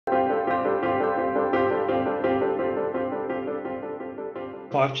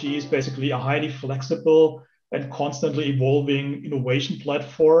5G is basically a highly flexible and constantly evolving innovation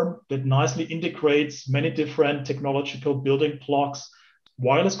platform that nicely integrates many different technological building blocks.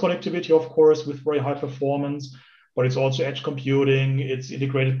 Wireless connectivity, of course, with very high performance, but it's also edge computing, it's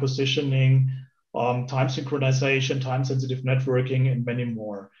integrated positioning, time synchronization, time-sensitive networking, and many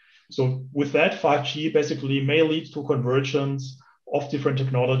more. So with that, 5G basically may lead to convergence of different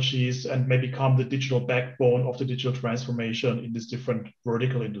technologies and may become the digital backbone of the digital transformation in these different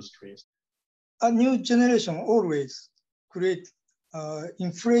vertical industries. A new generation always creates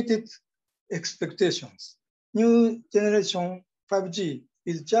inflated expectations. New generation 5G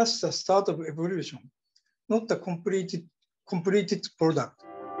is just the start of evolution, not the completed product.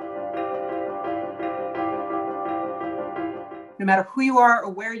 No matter who you are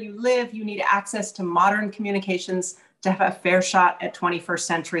or where you live, you need access to modern communications to have a fair shot at 21st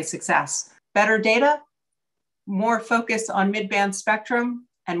century success. Better data, more focus on mid-band spectrum,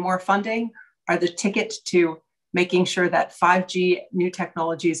 and more funding are the ticket to making sure that 5G, new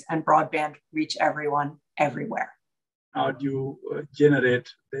technologies, and broadband reach everyone, everywhere. How do you generate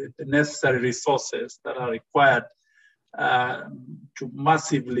the necessary resources that are required to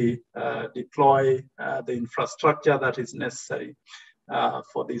massively deploy the infrastructure that is necessary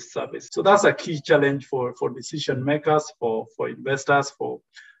for this service? So that's a key challenge for decision makers, for investors, for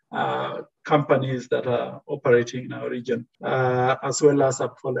companies that are operating in our region, as well as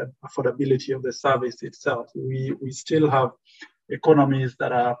affordability of the service itself. We still have economies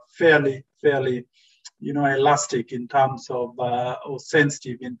that are fairly elastic in terms of, or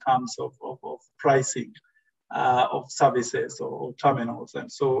sensitive in terms of pricing of services or terminals.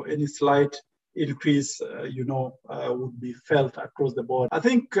 And so any slight increase, would be felt across the board. I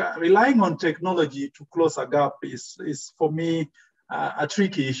think relying on technology to close a gap is for me, a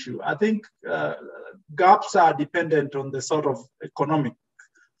tricky issue. I think gaps are dependent on the sort of economic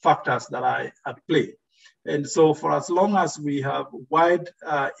factors that are at play. And so for as long as we have wide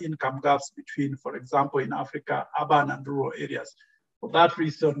income gaps between, for example, in Africa, urban and rural areas, for that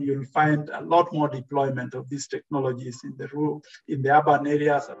reason, you'll find a lot more deployment of these technologies in the urban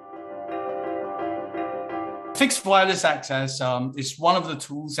areas. Fixed wireless access is one of the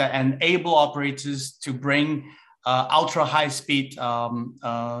tools that enable operators to bring ultra high-speed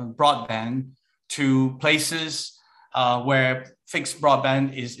broadband to places where fixed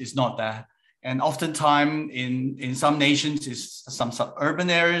broadband is not there. And oftentimes in some nations, it's some suburban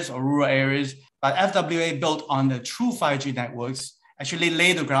areas or rural areas. But FWA built on the true 5G networks actually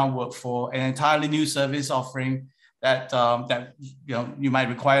lay the groundwork for an entirely new service offering that you might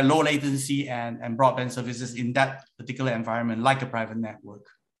require low latency and broadband services in that particular environment, like a private network.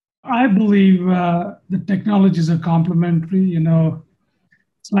 I believe the technologies are complementary.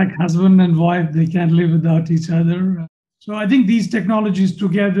 It's like husband and wife, they can't live without each other. So I think these technologies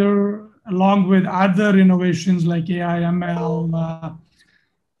together, along with other innovations like AI, ML,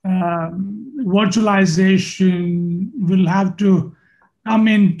 virtualization, will have to come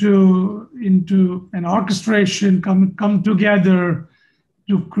into an orchestration, come together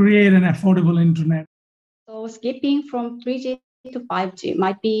to create an affordable internet. So skipping from 3G to 5G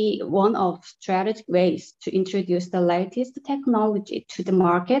might be one of strategic ways to introduce the latest technology to the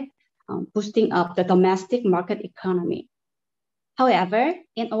market, boosting up the domestic market economy. However,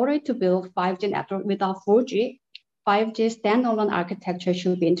 in order to build 5G network without 4G, 5G standalone architecture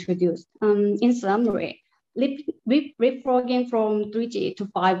should be introduced. In summary, leapfrogging from 3G to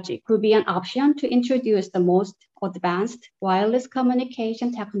 5G could be an option to introduce the most advanced wireless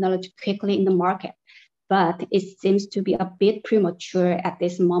communication technology quickly in the market. But it seems to be a bit premature at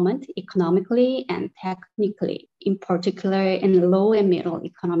this moment, economically and technically, in particular in low and middle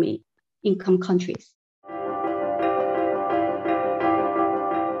income countries.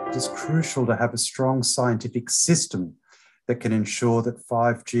 It is crucial to have a strong scientific system that can ensure that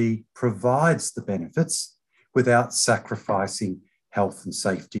 5G provides the benefits without sacrificing health and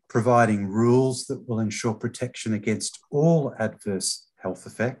safety, providing rules that will ensure protection against all adverse health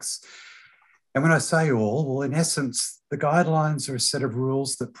effects. And when I say all, well, in essence, the guidelines are a set of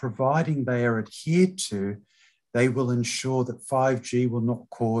rules that, providing they are adhered to, they will ensure that 5G will not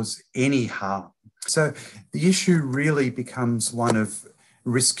cause any harm. So the issue really becomes one of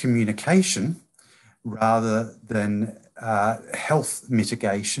risk communication rather than health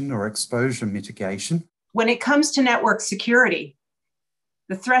mitigation or exposure mitigation. When it comes to network security,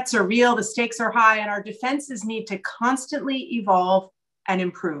 the threats are real, the stakes are high, and our defenses need to constantly evolve and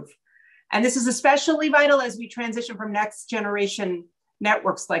improve. And this is especially vital as we transition from next generation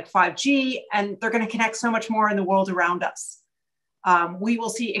networks like 5G, and they're going to connect so much more in the world around us. We will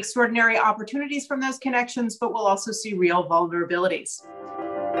see extraordinary opportunities from those connections, but we'll also see real vulnerabilities.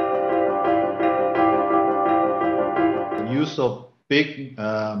 use of big,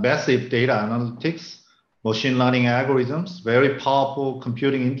 massive data analytics, machine learning algorithms, very powerful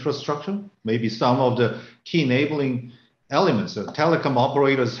computing infrastructure, maybe some of the key enabling elements. Telecom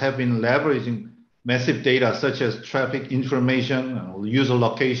operators have been leveraging massive data such as traffic information, user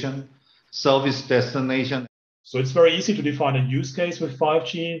location, service destination. So it's very easy to define a use case with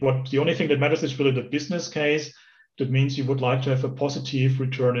 5G. The only thing that matters is really the business case. That means you would like to have a positive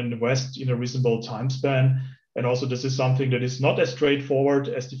return in the West in a reasonable time span. And also this is something that is not as straightforward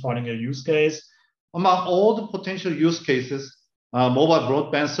as defining a use case. Among all the potential use cases, mobile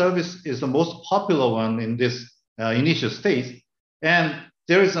broadband service is the most popular one in this initial stage. And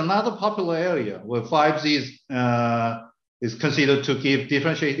there is another popular area where 5G is considered to give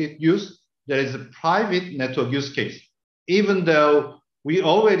differentiated use. There is a private network use case. Even though we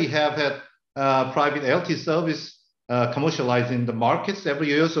already have had private LTE service commercialized in the market several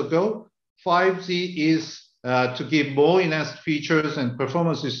years ago, 5G is to give more enhanced features and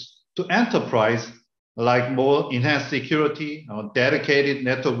performances to enterprise, like more enhanced security, or dedicated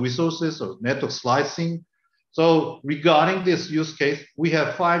network resources, or network slicing. So regarding this use case, we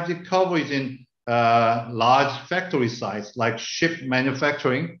have 5G coverage in large factory sites like ship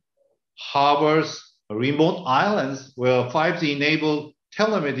manufacturing, harbors, remote islands where 5G enabled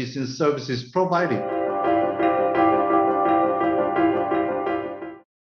telemedicine services provided.